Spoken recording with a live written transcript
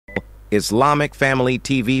Islamic Family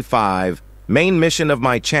TV 5. Main mission of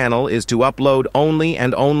my channel is to upload only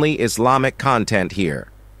and only Islamic content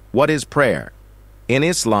here. What is prayer? In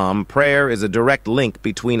Islam, prayer is a direct link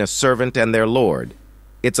between a servant and their Lord.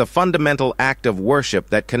 It's a fundamental act of worship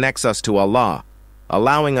that connects us to Allah,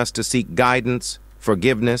 allowing us to seek guidance,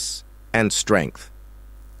 forgiveness, and strength.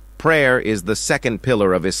 Prayer is the second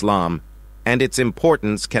pillar of Islam, and its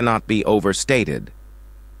importance cannot be overstated.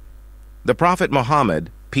 The Prophet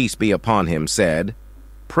Muhammad, peace be upon him, said,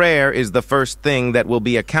 "Prayer is the first thing that will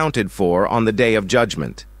be accounted for on the Day of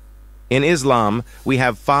Judgment." In Islam, we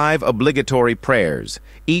have 5 obligatory prayers,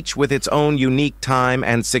 each with its own unique time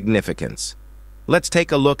and significance. Let's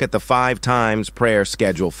take a look at the 5 times prayer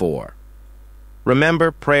schedule for.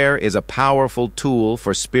 Remember, prayer is a powerful tool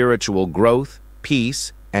for spiritual growth,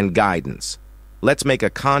 peace, and guidance. Let's make a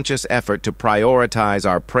conscious effort to prioritize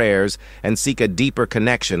our prayers and seek a deeper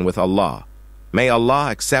connection with Allah. May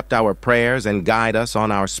Allah accept our prayers and guide us on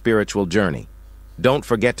our spiritual journey. Don't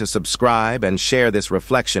forget to subscribe and share this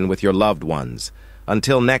reflection with your loved ones.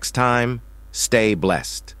 Until next time, stay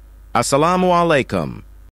blessed. Assalamu alaikum.